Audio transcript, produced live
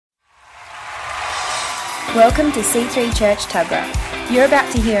Welcome to C3 Church Tuggerah. You're about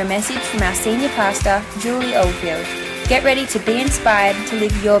to hear a message from our senior pastor, Julie Oldfield. Get ready to be inspired to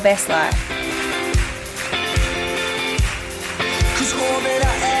live your best life. 'Cause all that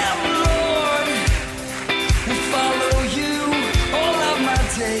I am, Lord, will follow you all of my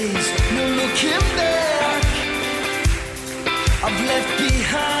days. No looking back, I've left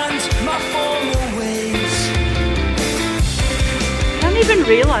behind my former ways. I don't even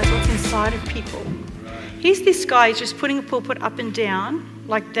realise what's inside of people. Here's this guy, he's just putting a pulpit up and down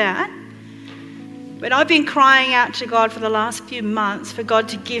like that. But I've been crying out to God for the last few months for God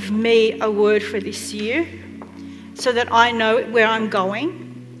to give me a word for this year so that I know where I'm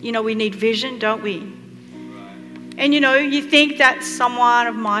going. You know, we need vision, don't we? And you know, you think that someone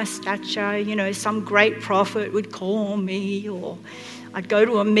of my stature, you know, some great prophet would call me, or I'd go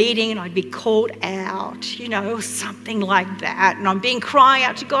to a meeting and I'd be called out, you know, something like that. And I'm being crying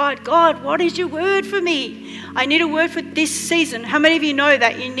out to God, God, what is your word for me? I need a word for this season. How many of you know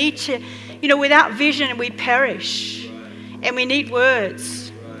that you need to, you know, without vision we perish, and we need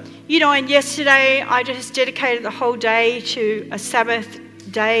words. You know, and yesterday I just dedicated the whole day to a Sabbath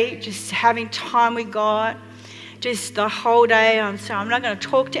day, just having time with God. Just the whole day, I'm not going to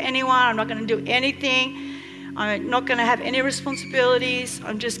talk to anyone. I'm not going to do anything. I'm not going to have any responsibilities.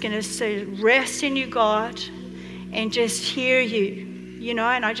 I'm just going to rest in you, God, and just hear you, you know.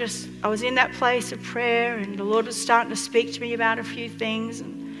 And I was in that place of prayer, and the Lord was starting to speak to me about a few things.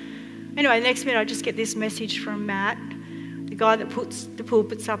 And anyway, next minute I just get this message from Matt, the guy that puts the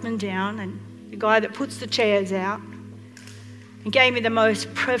pulpits up and down, and the guy that puts the chairs out, and gave me the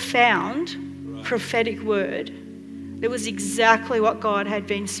most profound prophetic word. It was exactly what God had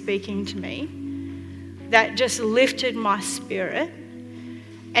been speaking to me. That just lifted my spirit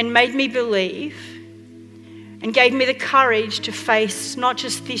and made me believe and gave me the courage to face not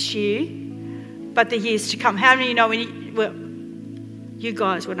just this year, but the years to come. How many of you know you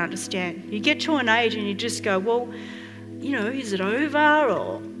guys would understand. You get to an age and you just go, well, you know, is it over,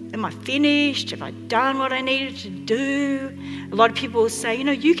 or am I finished? Have I done what I needed to do? A lot of people will say, you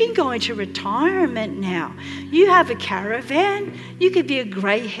know, you can go into retirement now. You have a caravan. You could be a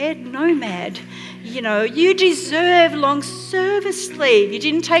grey-haired nomad. You know, you deserve long service leave. You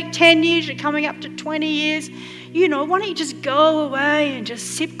didn't take 10 years, you're coming up to 20 years. You know, why don't you just go away and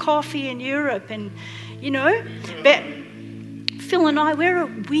just sip coffee in Europe? And, you know, but Phil and I, we're a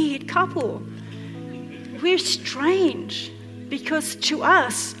weird couple. We're strange because to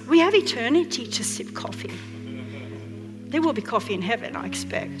us, we have eternity to sip coffee. There will be coffee in heaven, I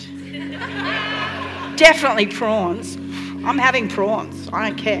expect. Definitely prawns. I'm having prawns. I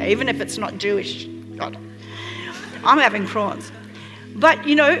don't care, even if it's not Jewish. I'm having prawns. But,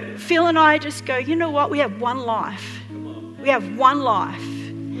 you know, Phil and I just go, you know what? We have one life. We have one life.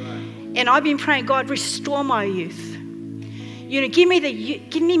 And I've been praying, God, restore my youth. You know, give me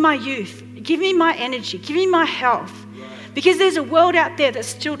my youth. Give me my energy. Give me my health. Because there's a world out there that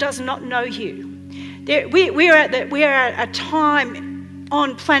still does not know you. We are at a time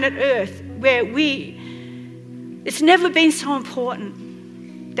on planet Earth where it's never been so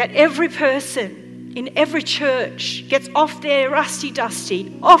important that every person in every church gets off their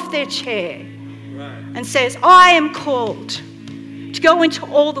rusty-dusty, off their chair, and says, I am called to go into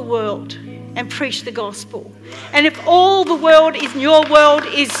all the world and preach the gospel. And if all the world in your world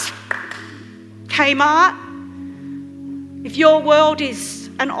is Kmart, if your world is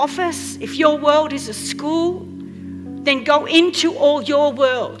an office, if your world is a school, then go into all your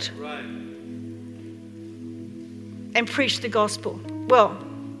world and preach the gospel. Well,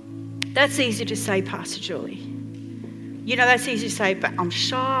 that's easy to say, Pastor Julie. You know, that's easy to say, but I'm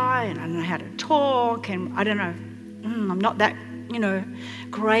shy and I don't know how to talk, and I don't know, I'm not that, you know,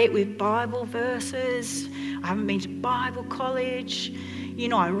 great with Bible verses. I haven't been to Bible college. You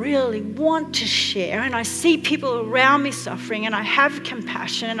know, I really want to share, and I see people around me suffering, and I have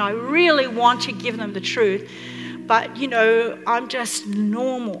compassion, and I really want to give them the truth. But, you know, I'm just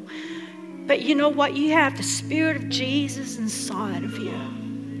normal. But you know what? You have the Spirit of Jesus inside of you.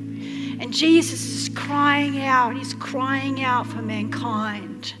 And Jesus is crying out. He's crying out for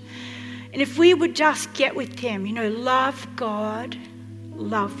mankind. And if we would just get with him, you know, love God,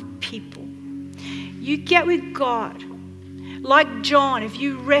 love people. You get with God. Like John, if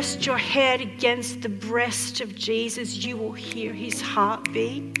you rest your head against the breast of Jesus, you will hear his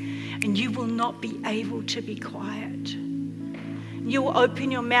heartbeat, and you will not be able to be quiet. You will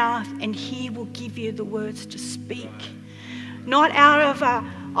open your mouth and he will give you the words to speak. Not out of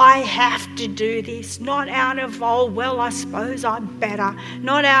I have to do this. Not out of, oh, well, I suppose I'm better.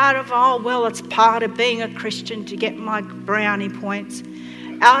 Not out of, oh, well, it's part of being a Christian to get my brownie points.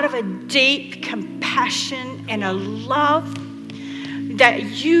 Out of a deep compassion passion and a love that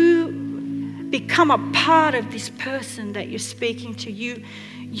you become a part of this person that you're speaking to. You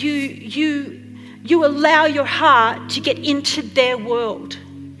allow your heart to get into their world.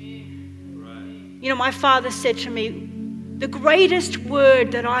 You know, my father said to me, the greatest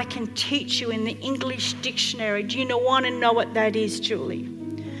word that I can teach you in the English dictionary, do you want to know what that is, Julie?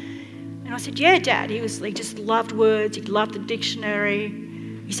 And I said, yeah, Dad. He just loved words. He loved the dictionary.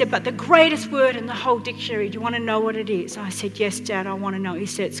 He said, but the greatest word in the whole dictionary, do you want to know what it is? I said, yes, Dad, I want to know. He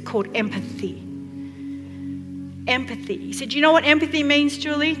said, it's called empathy. Empathy. He said, do you know what empathy means,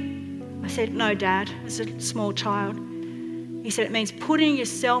 Julie? I said, no, Dad, as a small child. He said, it means putting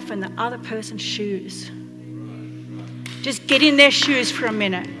yourself in the other person's shoes. Just get in their shoes for a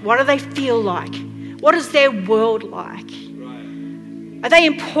minute. What do they feel like? What is their world like? Are they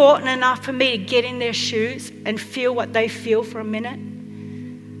important enough for me to get in their shoes and feel what they feel for a minute?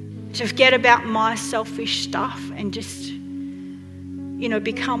 To forget about my selfish stuff and just,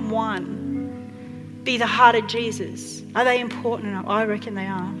 become one. Be the heart of Jesus. Are they important enough? I reckon they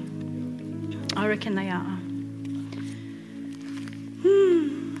are. I reckon they are.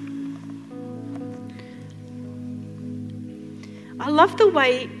 I love the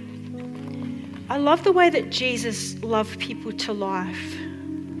way that Jesus loved people to life.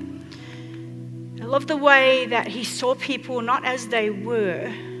 I love the way that he saw people not as they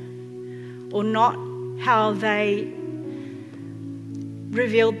were, or not how they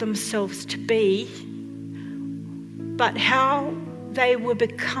revealed themselves to be, but how they were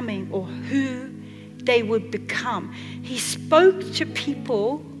becoming, or who they would become. He spoke to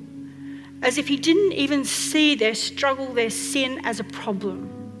people as if he didn't even see their struggle, their sin as a problem.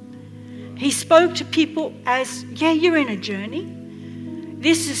 He spoke to people as, yeah, you're in a journey.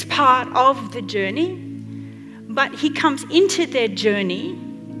 This is part of the journey. But he comes into their journey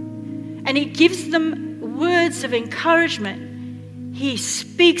and he gives them words of encouragement. He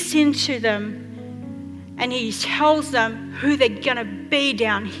speaks into them and he tells them who they're going to be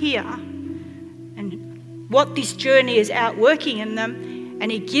down here and what this journey is outworking in them.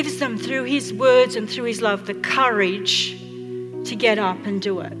 And he gives them, through his words and through his love, the courage to get up and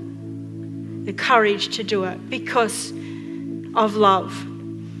do it. The courage to do it because of love.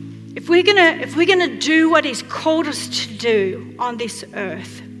 If we're gonna do what he's called us to do on this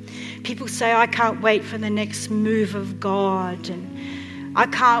earth, people say, I can't wait for the next move of God, and I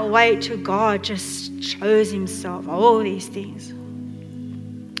can't wait till God just shows himself, all these things.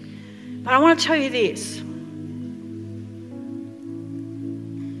 But I want to tell you this.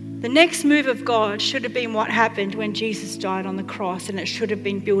 The next move of God should have been what happened when Jesus died on the cross, and it should have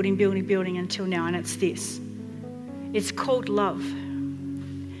been building until now, and it's this. It's called love.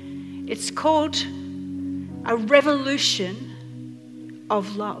 It's called a revolution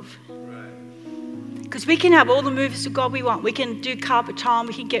of love. Because we can have all the moves of God we want. We can do carpet time,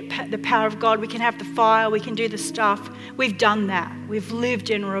 we can get the power of God, we can have the fire, we can do the stuff. We've done that. We've lived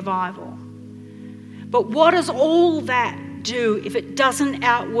in revival. But what does all that do if it doesn't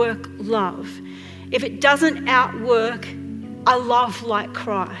outwork love? If it doesn't outwork a love like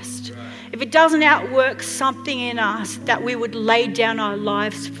Christ? If it doesn't outwork something in us that we would lay down our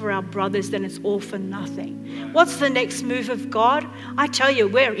lives for our brothers, then it's all for nothing. What's the next move of God? I tell you,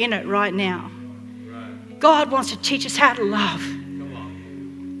 we're in it right now. God wants to teach us how to love.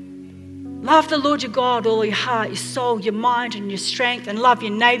 Love the Lord your God, all your heart, your soul, your mind, and your strength, and love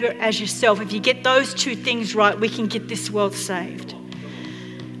your neighbour as yourself. If you get those two things right, we can get this world saved.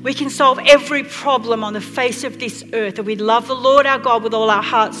 We can solve every problem on the face of this earth if we love the Lord our God with all our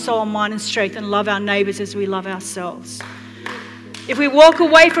heart, soul, mind, and strength, and love our neighbours as we love ourselves. If we walk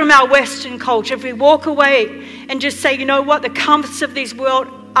away from our Western culture, if we walk away and just say, you know what, the comforts of this world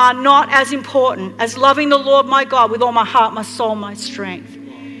are not as important as loving the Lord my God with all my heart, my soul, my strength.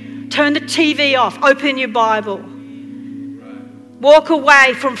 Turn the TV off. Open your Bible. Walk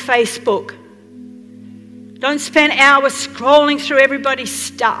away from Facebook. Don't spend hours scrolling through everybody's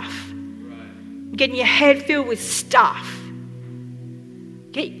stuff. Getting your head filled with stuff.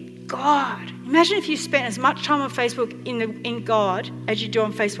 Get God. Imagine if you spent as much time on Facebook in God as you do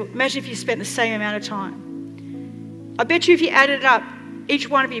on Facebook. Imagine if you spent the same amount of time. I bet you if you added it up, each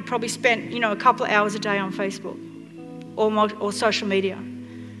one of you probably spent, a couple of hours a day on Facebook or social media.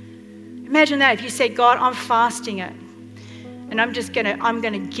 Imagine that if you said, God, I'm fasting it. And I'm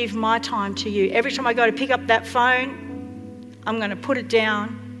going to give my time to you. Every time I go to pick up that phone, I'm going to put it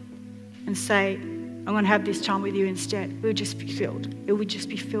down and say, I'm going to have this time with you instead. It would just be filled. It would just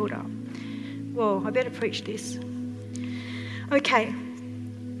be filled up. Whoa, I better preach this. Okay.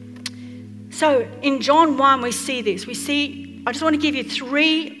 So in John 1, we see this. I just want to give you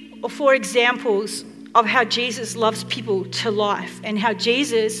 3 or 4 examples of how Jesus loves people to life, and how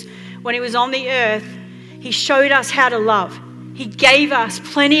Jesus, when he was on the earth, he showed us how to love. He gave us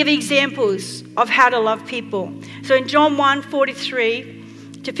plenty of examples of how to love people. So in John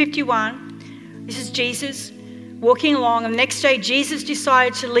 1:43 to 51, this is Jesus walking along, and the next day Jesus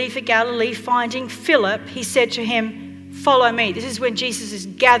decided to leave for Galilee. Finding Philip, he said to him, "Follow me." This is when Jesus is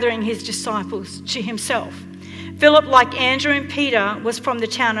gathering his disciples to himself. Philip, like Andrew and Peter, was from the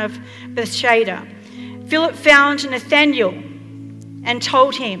town of Bethsaida. Philip found Nathanael and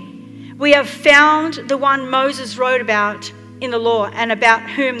told him, "We have found the one Moses wrote about in the law, and about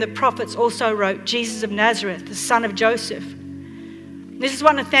whom the prophets also wrote, Jesus of Nazareth, the son of Joseph." This is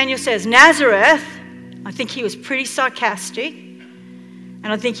what Nathanael says. Nazareth, I think he was pretty sarcastic,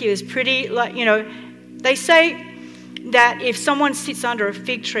 and I think he was pretty, they say that if someone sits under a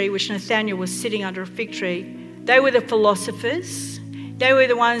fig tree, which Nathanael was sitting under a fig tree, they were the philosophers. They were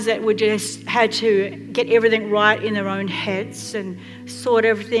the ones that would just had to get everything right in their own heads and sort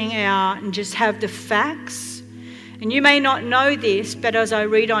everything out and just have the facts. And you may not know this, but as I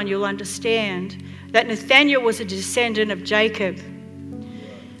read on, you'll understand that Nathanael was a descendant of Jacob.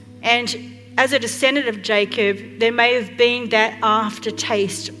 And as a descendant of Jacob, there may have been that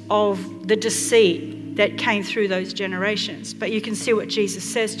aftertaste of the deceit that came through those generations. But you can see what Jesus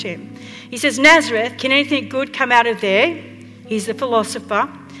says to him. He says, "Nazareth, can anything good come out of there?" He's the philosopher.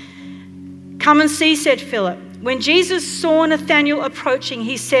 "Come and see," said Philip. When Jesus saw Nathanael approaching,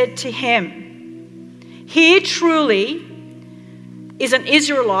 he said to him, "Here truly is an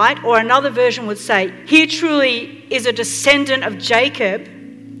Israelite," or another version would say, "Here truly is a descendant of Jacob,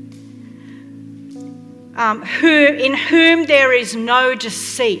 in whom there is no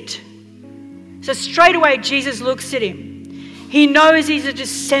deceit." So straight away, Jesus looks at him. He knows he's a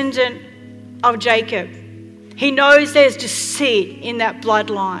descendant of Jacob. He knows there's deceit in that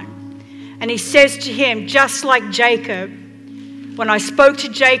bloodline. And he says to him, just like Jacob, when I spoke to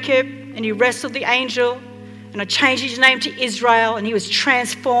Jacob and he wrestled the angel and I changed his name to Israel and he was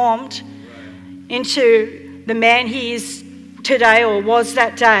transformed into the man he is today or was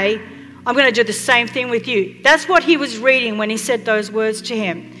that day, I'm going to do the same thing with you. That's what he was reading when he said those words to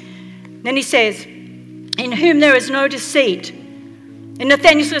him. Then he says, "In whom there is no deceit." And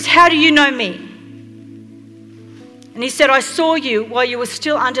Nathanael says, "How do you know me?" And he said, "I saw you while you were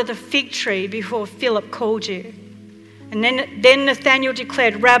still under the fig tree before Philip called you." And then Nathanael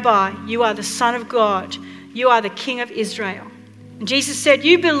declared, "Rabbi, you are the Son of God. You are the King of Israel." And Jesus said,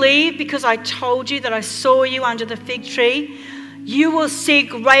 "You believe because I told you that I saw you under the fig tree? You will see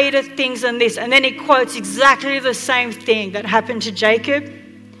greater things than this." And then he quotes exactly the same thing that happened to Jacob.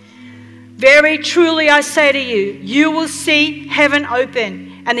 "Very truly I say to you, you will see heaven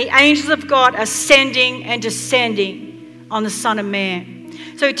open and the angels of God ascending and descending on the Son of Man."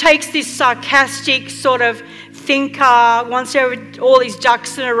 So he takes this sarcastic sort of thinker, wants all his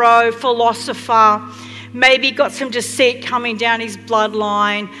ducks in a row, philosopher, maybe got some deceit coming down his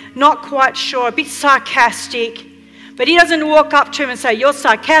bloodline, not quite sure, a bit sarcastic. But he doesn't walk up to him and say, "You're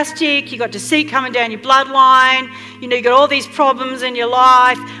sarcastic, you got deceit coming down your bloodline, you got all these problems in your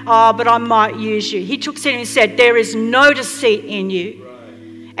life, but I might use you." He took it and said, "There is no deceit in you,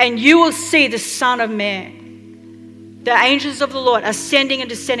 and you will see the Son of Man, the angels of the Lord ascending and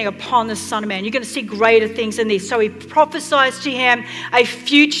descending upon the Son of Man. You're going to see greater things than this." So he prophesies to him a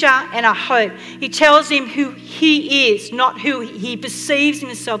future and a hope. He tells him who he is, not who he perceives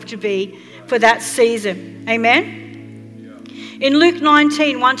himself to be for that season. Amen? In Luke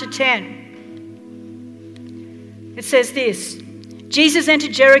 19, 1-10, it says this: "Jesus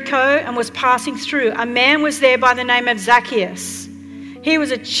entered Jericho and was passing through. A man was there by the name of Zacchaeus. He was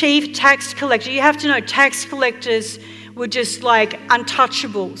a chief tax collector." You have to know, tax collectors were just like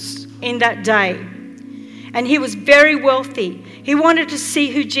untouchables in that day. And he was very wealthy. He wanted to see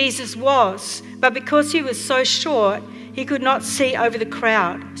who Jesus was, but because he was so short, he could not see over the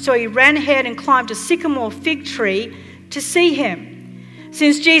crowd. So he ran ahead and climbed a sycamore fig tree to see him,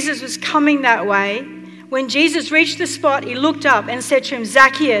 since Jesus was coming that way. When Jesus reached the spot, he looked up and said to him,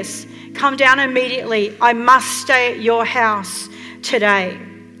 "Zacchaeus, come down immediately. I must stay at your house today."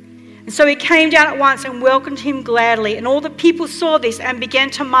 And so he came down at once and welcomed him gladly. And all the people saw this and began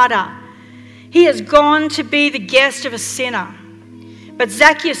to mutter, "He has gone to be the guest of a sinner." But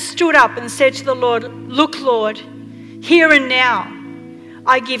Zacchaeus stood up and said to the Lord, "Look, Lord, here and now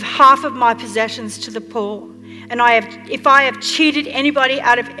I give half of my possessions to the poor. And if I have cheated anybody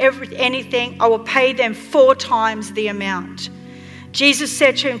out of anything, I will pay them 4 times the amount." Jesus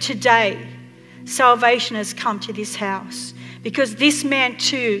said to him, "Today salvation has come to this house, because this man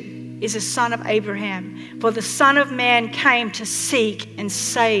too is a son of Abraham. For the Son of Man came to seek and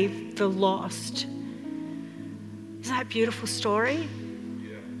save the lost. Isn't that a beautiful story?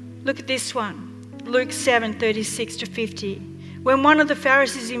 Look at this one. Luke 7:36-50. When one of the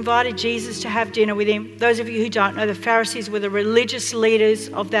Pharisees invited Jesus to have dinner with him, those of you who don't know, the Pharisees were the religious leaders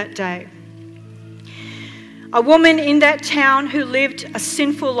of that day. A woman in that town who lived a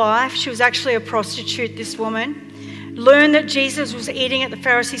sinful life, she was actually a prostitute, this woman, learned that Jesus was eating at the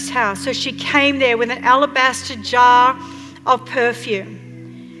Pharisee's house. So she came there with an alabaster jar of perfume.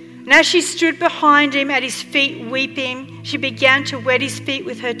 And as she stood behind him at his feet weeping, she began to wet his feet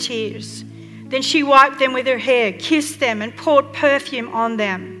with her tears. Then she wiped them with her hair, kissed them, and poured perfume on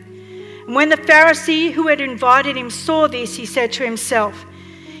them. And when the Pharisee who had invited him saw this, he said to himself,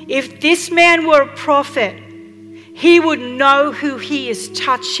 "If this man were a prophet, he would know who he is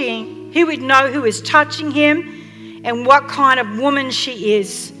touching. He would know who is touching him and what kind of woman she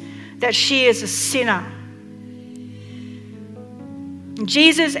is, that she is a sinner." And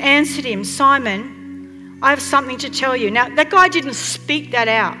Jesus answered him, "Simon, I have something to tell you." Now, that guy didn't speak that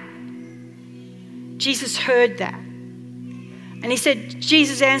out. Jesus heard that. And he said,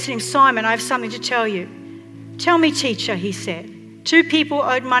 Jesus answered him, "Simon, I have something to tell you." "Tell me, teacher," he said. 2 people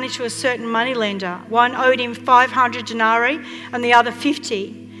owed money to a certain moneylender. One owed him 500 denarii and the other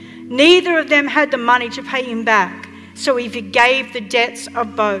 50. Neither of them had the money to pay him back, so he forgave the debts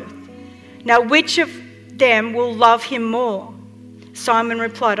of both. Now, which of them will love him more? Simon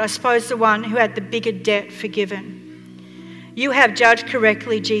replied, "I suppose the one who had the bigger debt forgiven." "You have judged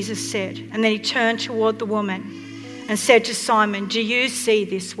correctly," Jesus said. And then he turned toward the woman and said to Simon, "Do you see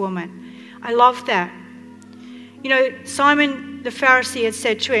this woman?" I love that. You know, Simon the Pharisee had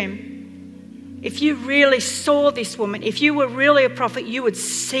said to him, if you really saw this woman, if you were really a prophet, you would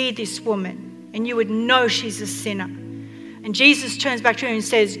see this woman and you would know she's a sinner. And Jesus turns back to him and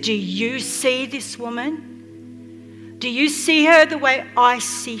says, "Do you see this woman? Do you see her the way I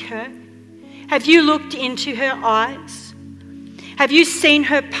see her? Have you looked into her eyes? Have you seen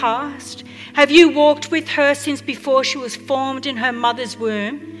her past? Have you walked with her since before she was formed in her mother's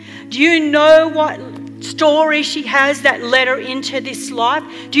womb? Do you know what story she has that led her into this life?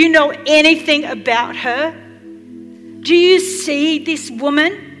 Do you know anything about her? Do you see this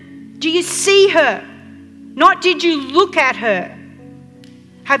woman? Do you see her? Not did you look at her.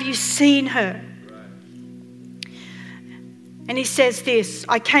 Have you seen her?" And he says this,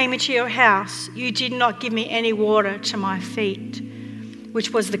 "I came into your house. You did not give me any water to my feet,"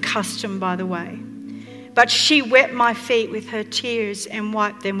 which was the custom, by the way. "But she wet my feet with her tears and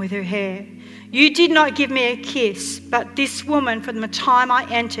wiped them with her hair. You did not give me a kiss, but this woman from the time I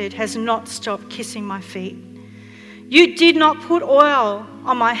entered has not stopped kissing my feet. You did not put oil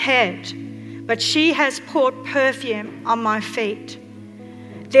on my head, but she has poured perfume on my feet.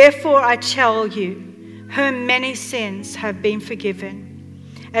 Therefore I tell you, her many sins have been forgiven,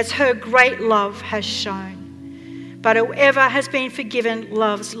 as her great love has shown. But whoever has been forgiven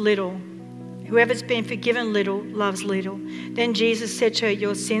loves little. Whoever's been forgiven little loves little." Then Jesus said to her,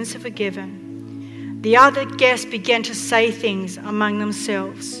 "Your sins are forgiven." The other guests began to say things among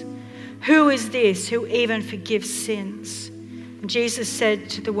themselves. "Who is this who even forgives sins?" And Jesus said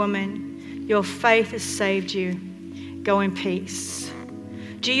to the woman, "Your faith has saved you. Go in peace."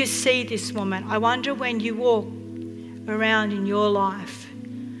 Do you see this woman? I wonder when you walk around in your life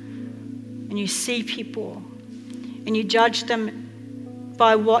and you see people and you judge them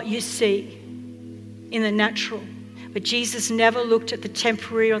by what you see in the natural. But Jesus never looked at the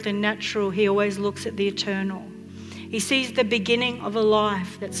temporary or the natural. He always looks at the eternal. He sees the beginning of a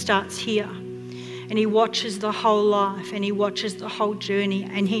life that starts here. And he watches the whole life and he watches the whole journey,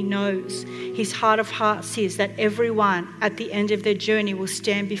 and he knows, his heart of hearts is that everyone at the end of their journey will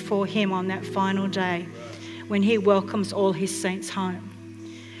stand before him on that final day when he welcomes all his saints home.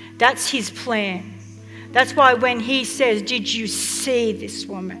 That's his plan. That's why when he says, "Did you see this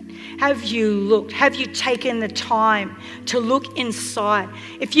woman? Have you looked? Have you taken the time to look inside?"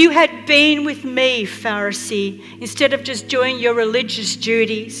 If you had been with me, Pharisee, instead of just doing your religious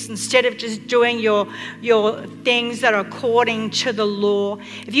duties, instead of just doing your things that are according to the law,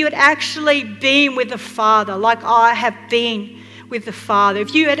 if you had actually been with the Father like I have been with the Father,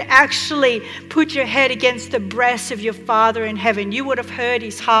 if you had actually put your head against the breast of your Father in heaven, you would have heard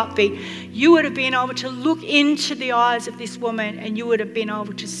his heartbeat. You would have been able to look into the eyes of this woman and you would have been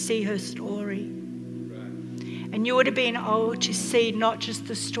able to see her story. And you would have been able to see not just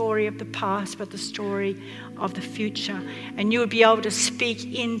the story of the past, but the story of the future. And you would be able to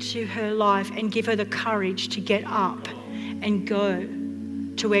speak into her life and give her the courage to get up and go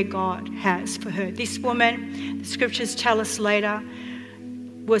to where God has for her. This woman, the scriptures tell us later,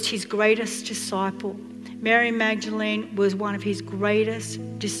 was his greatest disciple. Mary Magdalene was one of his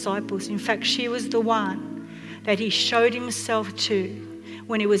greatest disciples. In fact, she was the one that he showed himself to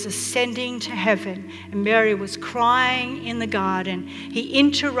when he was ascending to heaven and Mary was crying in the garden. He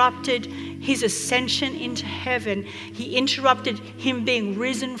interrupted his ascension into heaven. He interrupted him being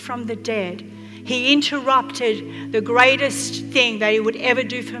risen from the dead. He interrupted the greatest thing that he would ever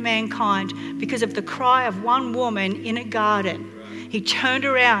do for mankind because of the cry of one woman in a garden. He turned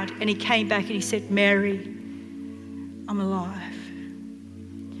around and he came back and he said, Mary, I'm alive.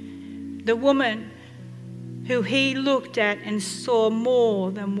 The woman who he looked at and saw more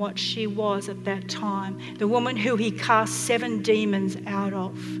than what she was at that time. The woman who he cast 7 demons out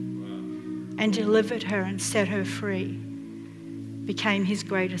of and delivered her and set her free became his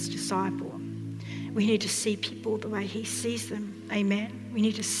greatest disciple. We need to see people the way he sees them. Amen. We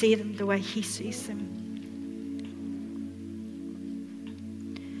need to see them the way he sees them.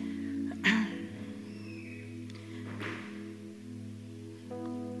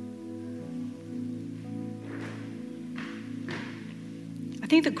 I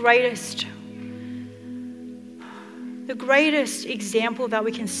think the greatest example that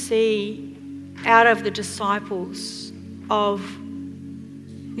we can see out of the disciples out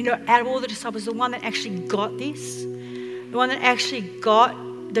of all the disciples, the one that actually got this, the one that actually got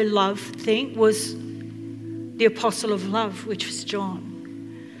the love thing was the apostle of love, which was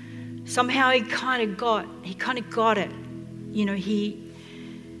John. Somehow he kind of got it.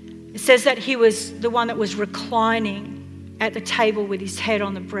 It says that he was the one that was reclining at the table with his head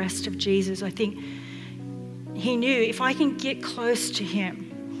on the breast of Jesus. I think he knew, if I can get close to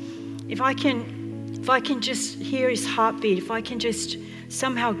him, if I can just hear his heartbeat, if I can just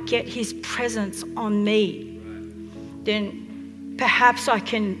somehow get his presence on me, then perhaps I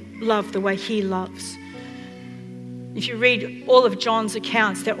can love the way he loves. If you read all of John's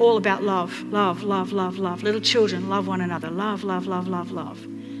accounts, they're all about love, love, love, love, love. Little children, love one another, love, love, love, love, love.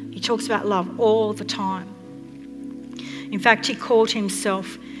 He talks about love all the time. In fact, he called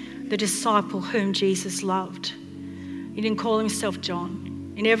himself the disciple whom Jesus loved. He didn't call himself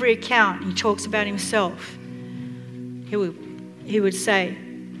John. In every account, he talks about himself. He would say,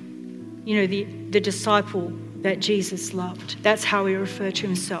 the disciple that Jesus loved. That's how he referred to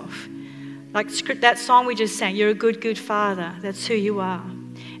himself. Like that song we just sang, you're a good, good father. That's who you are.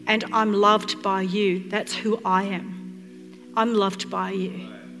 And I'm loved by you. That's who I am. I'm loved by you.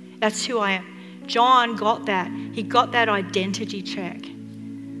 That's who I am. John got that. He got that identity check.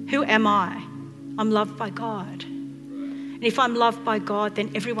 Who am I? I'm loved by God. And if I'm loved by God,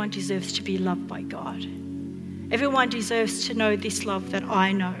 then everyone deserves to be loved by God. Everyone deserves to know this love that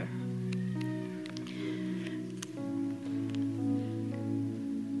I know.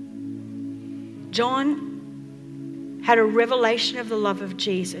 John had a revelation of the love of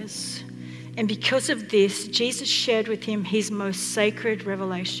Jesus. And because of this, Jesus shared with him his most sacred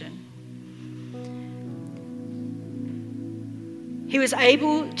revelation. He was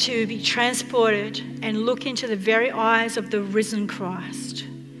able to be transported and look into the very eyes of the risen Christ,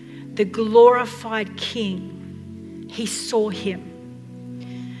 the glorified King. He saw him.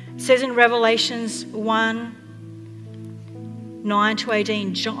 It says in Revelations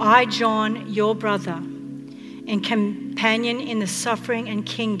 1:9-18, I, John, your brother, and companion in the suffering and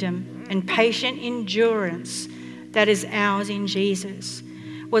kingdom and patient endurance that is ours in Jesus,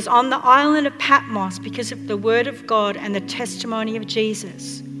 was on the island of Patmos because of the word of God and the testimony of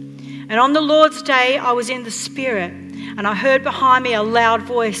Jesus. And on the Lord's day, I was in the Spirit, and I heard behind me a loud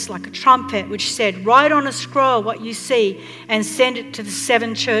voice like a trumpet, which said, write on a scroll what you see and send it to the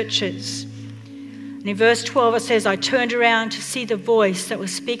 7 churches. And in verse 12 it says, I turned around to see the voice that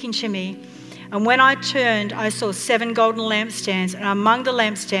was speaking to me. And when I turned, I saw 7 golden lampstands, and among the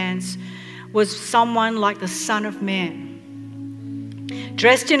lampstands was someone like the Son of Man,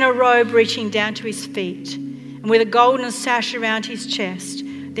 dressed in a robe reaching down to his feet, and with a golden sash around his chest.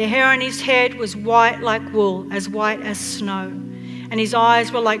 The hair on his head was white like wool, as white as snow, and his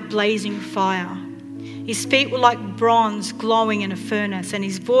eyes were like blazing fire. His feet were like bronze glowing in a furnace, and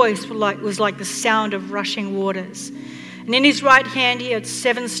his voice was like the sound of rushing waters. And in his right hand he had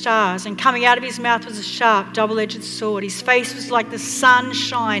 7 stars, and coming out of his mouth was a sharp, double-edged sword. His face was like the sun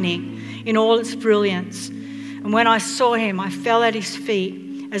shining in all its brilliance. And when I saw him, I fell at his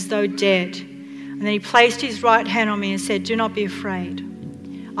feet as though dead. And then he placed his right hand on me and said, do not be afraid.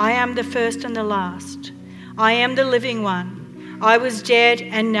 I am the first and the last. I am the living one. I was dead,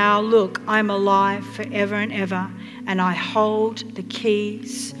 and now look, I am alive forever and ever, and I hold the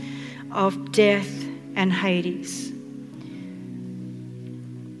keys of death and Hades.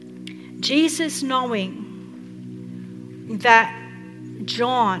 Jesus, knowing that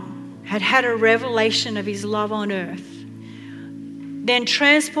John had had a revelation of his love on earth, then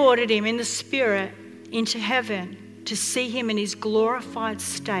transported him in the Spirit into heaven to see him in his glorified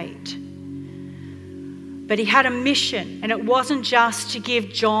state. But he had a mission, and it wasn't just to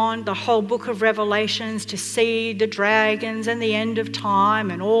give John the whole book of Revelations to see the dragons and the end of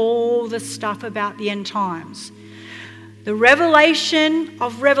time and all the stuff about the end times. The revelation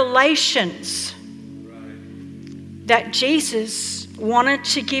of revelations that Jesus wanted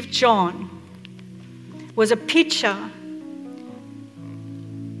to give John was a picture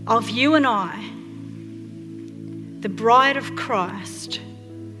of you and I, the bride of Christ,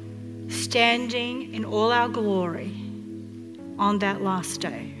 standing in all our glory on that last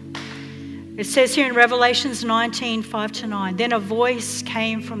day. It says here in Revelations 19, 5-9, then a voice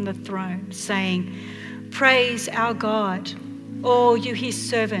came from the throne saying, praise our God, all you his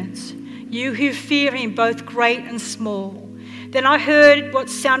servants, you who fear him, both great and small. Then I heard what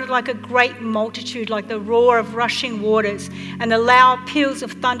sounded like a great multitude, like the roar of rushing waters, and the loud peals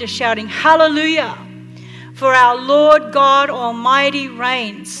of thunder shouting, hallelujah! For our Lord God Almighty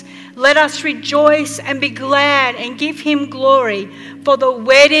reigns. Let us rejoice and be glad and give him glory. For the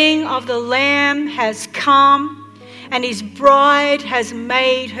wedding of the Lamb has come, and his bride has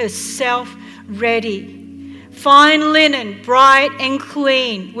made herself ready. Fine linen, bright and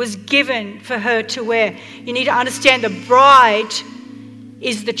clean, was given for her to wear. You need to understand the bride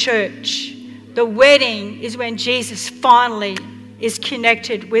is the church. The wedding is when Jesus finally is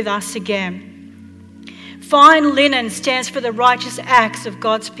connected with us again. Fine linen stands for the righteous acts of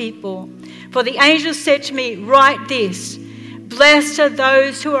God's people. For the angel said to me, write this, blessed are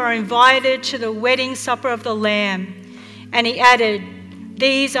those who are invited to the wedding supper of the Lamb. And he added,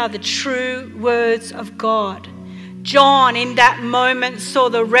 these are the true words of God. John in that moment saw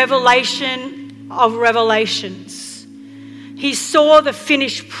the revelation of revelations. He saw the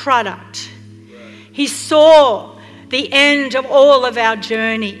finished product. He saw the end of all of our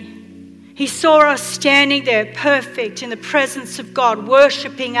journey. He saw us standing there perfect in the presence of God,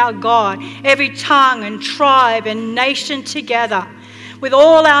 worshipping our God, every tongue and tribe and nation together, with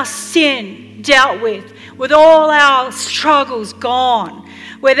all our sin dealt with all our struggles gone,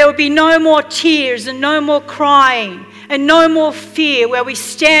 where there would be no more tears and no more crying and no more fear, where we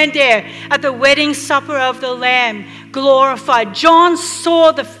stand there at the wedding supper of the Lamb, glorified. John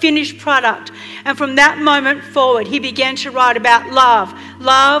saw the finished product, and from that moment forward, he began to write about love,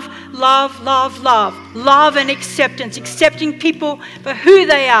 love, love, love, love, love and acceptance, accepting people for who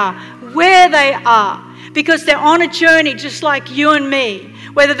they are, where they are, because they're on a journey just like you and me,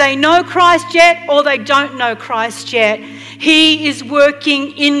 whether they know Christ yet or they don't know Christ yet. He is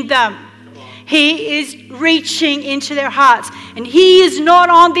working in them. He is reaching into their hearts. And he is not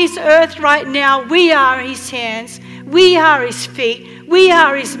on this earth right now. We are his hands. We are his feet. We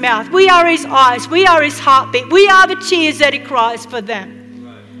are his mouth. We are his eyes. We are his heartbeat. We are the tears that he cries for them.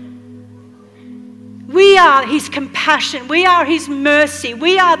 We are his compassion. We are his mercy.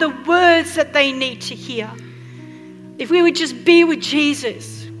 We are the words that they need to hear. If we would just be with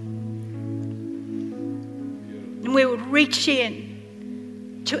Jesus, and we would reach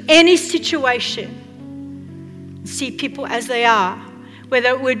in to any situation and see people as they are, whether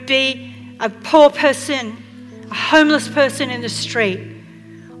it would be a poor person, a homeless person in the street,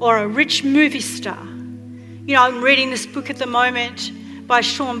 or a rich movie star. You know, I'm reading this book at the moment by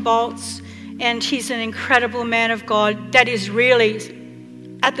Sean Boltz, and he's an incredible man of God that is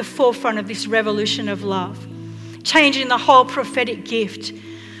really at the forefront of this revolution of love, changing the whole prophetic gift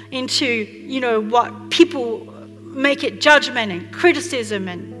into, you know, what people make it judgment and criticism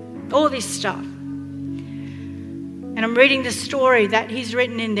and all this stuff. And I'm reading the story that he's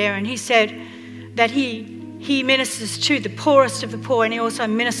written in there, and he said that he ministers to the poorest of the poor, and he also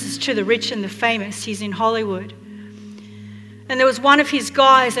ministers to the rich and the famous. He's in Hollywood. And there was one of his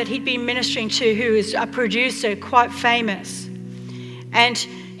guys that he'd been ministering to who is a producer, quite famous. And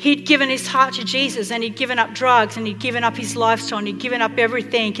he'd given his heart to Jesus, and he'd given up drugs, and he'd given up his lifestyle, and he'd given up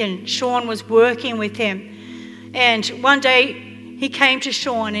everything, and Sean was working with him. And one day he came to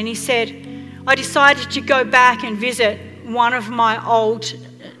Sean and he said, I decided to go back and visit one of my old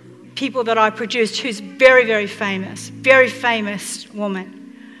people that I produced, who's very, very famous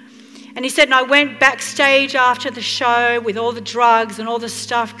woman. And he said, and I went backstage after the show with all the drugs and all the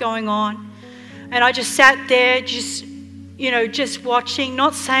stuff going on. And I just sat there, just watching,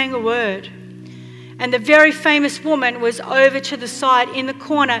 not saying a word. And the very famous woman was over to the side in the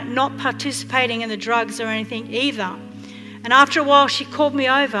corner, not participating in the drugs or anything either. And after a while, she called me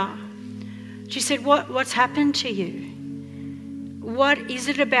over. She said, what's happened to you? What is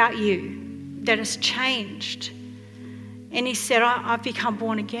it about you that has changed? And he said, I've become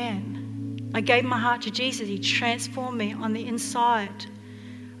born again. I gave my heart to Jesus. He transformed me on the inside.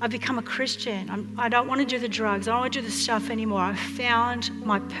 I've become a Christian. I don't want to do the drugs. I don't want to do the stuff anymore. I've found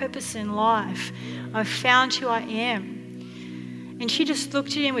my purpose in life. I've found who I am. And she just looked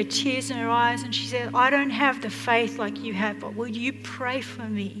at him with tears in her eyes and she said, I don't have the faith like you have, but will you pray for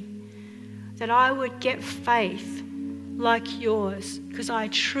me that I would get faith like yours, because I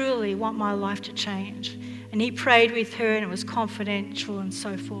truly want my life to change. And he prayed with her and it was confidential and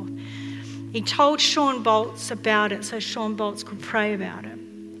so forth. He told Shawn Bolz about it so Shawn Bolz could pray about it.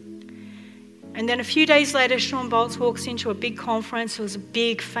 And then a few days later, Shawn Bolz walks into a big conference. There was a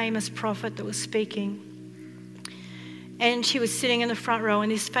big famous prophet that was speaking. And she was sitting in the front row,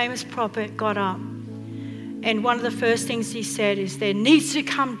 and this famous prophet got up. And one of the first things he said is, there needs to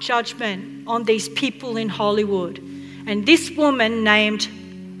come judgment on these people in Hollywood. And this woman named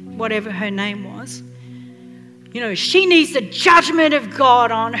whatever her name was, she needs the judgment of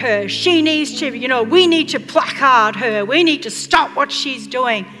God on her. She needs to, we need to placard her. We need to stop what she's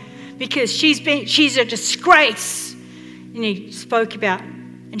doing because she's a disgrace. And he spoke about it.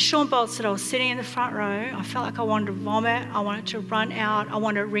 And Shawn Bolz said, I was sitting in the front row. I felt like I wanted to vomit. I wanted to run out. I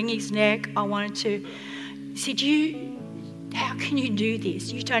wanted to wring his neck. He said, how can you do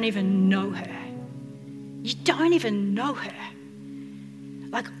this? You don't even know her. You don't even know her.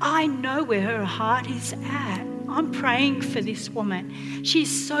 Like, I know where her heart is at. I'm praying for this woman. She's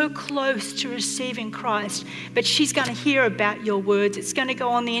so close to receiving Christ, but she's going to hear about your words. It's going to go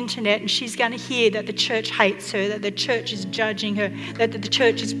on the internet and she's going to hear that the church hates her, that the church is judging her, that the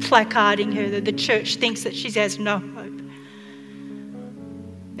church is placarding her, that the church thinks that she has no hope.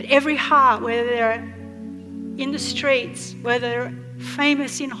 But every heart, whether they're in the streets, whether they're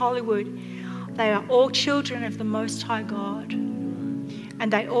famous in Hollywood, they are all children of the Most High God.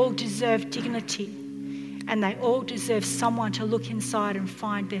 And they all deserve dignity. And they all deserve someone to look inside and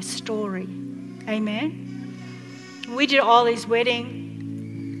find their story. Amen? We did Ollie's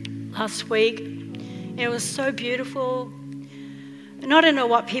wedding last week. And it was so beautiful. And I don't know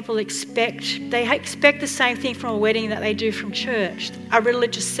what people expect. They expect the same thing from a wedding that they do from church, a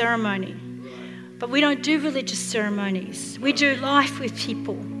religious ceremony. But we don't do religious ceremonies. We do life with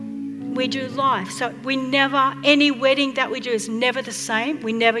people. We do life. So any wedding that we do is never the same.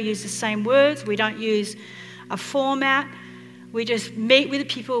 We never use the same words. We don't use a format. We just meet with the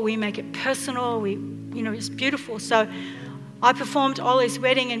people. We make it personal. It's beautiful. So I performed Ollie's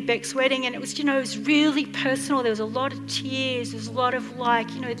wedding and Beck's wedding, and it was really personal. There was a lot of tears. There was a lot of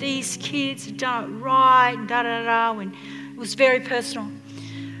these kids have done it right, and da-da-da, and it was very personal.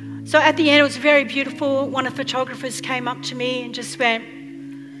 So at the end, it was very beautiful. One of the photographers came up to me and just went,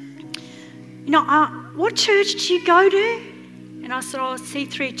 what church do you go to? And I said,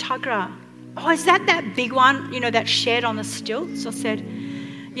 C3 Tuggerah. Oh, is that big one, that shed on the stilts? I said,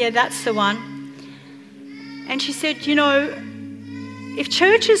 yeah, that's the one. And she said, if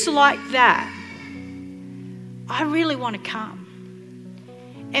church is like that, I really want to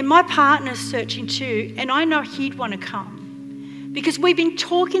come. And my partner's searching too, and I know he'd want to come. Because we've been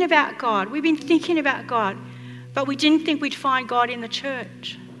talking about God, we've been thinking about God, but we didn't think we'd find God in the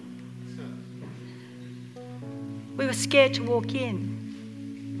church. We were scared to walk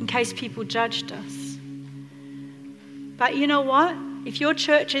in case people judged us. But you know what? If your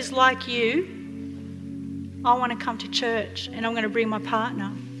church is like you, I want to come to church and I'm going to bring my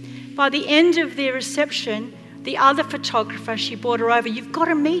partner. By the end of the reception, the other photographer, she brought her over. You've got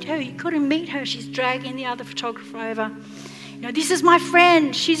to meet her. You've got to meet her. She's dragging the other photographer over. This is my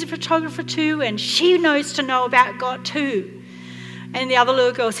friend. She's a photographer too, and she knows to know about God too. And the other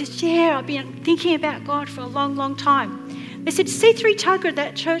little girl says, yeah, I've been thinking about God for a long, long time. They said, C3 Tuggerah,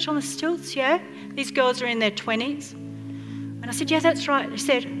 that church on the stilts, yeah? These girls are in their 20s. And I said, yeah, that's right. They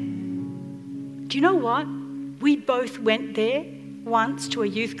said, do you know what? We both went there once to a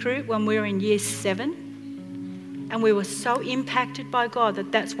youth group when we were in year 7. And we were so impacted by God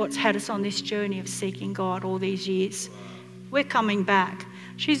that that's what's had us on this journey of seeking God all these years. We're coming back.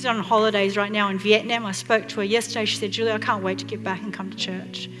 She's on holidays right now in Vietnam. I spoke to her yesterday. She said, Julie, I can't wait to get back and come to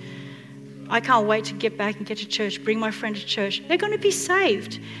church. I can't wait to get back and get to church, bring my friend to church. They're going to be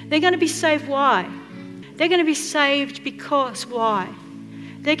saved. They're going to be saved. Why? They're going to be saved because why?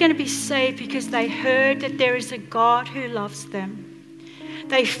 They're going to be saved because they heard that there is a God who loves them.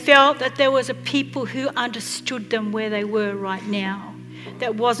 They felt that there was a people who understood them where they were right now,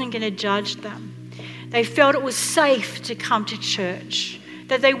 that wasn't going to judge them. They felt it was safe to come to church,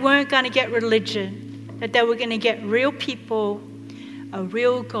 that they weren't going to get religion, that they were going to get real people, a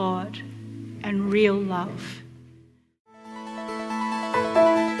real God, and real love.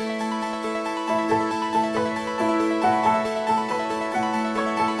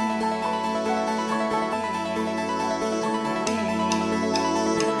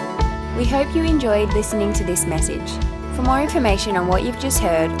 We hope you enjoyed listening to this message. For more information on what you've just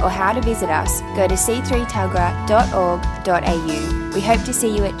heard or how to visit us, go to c3tuggerah.org.au. We hope to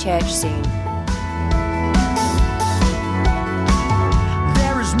see you at church soon.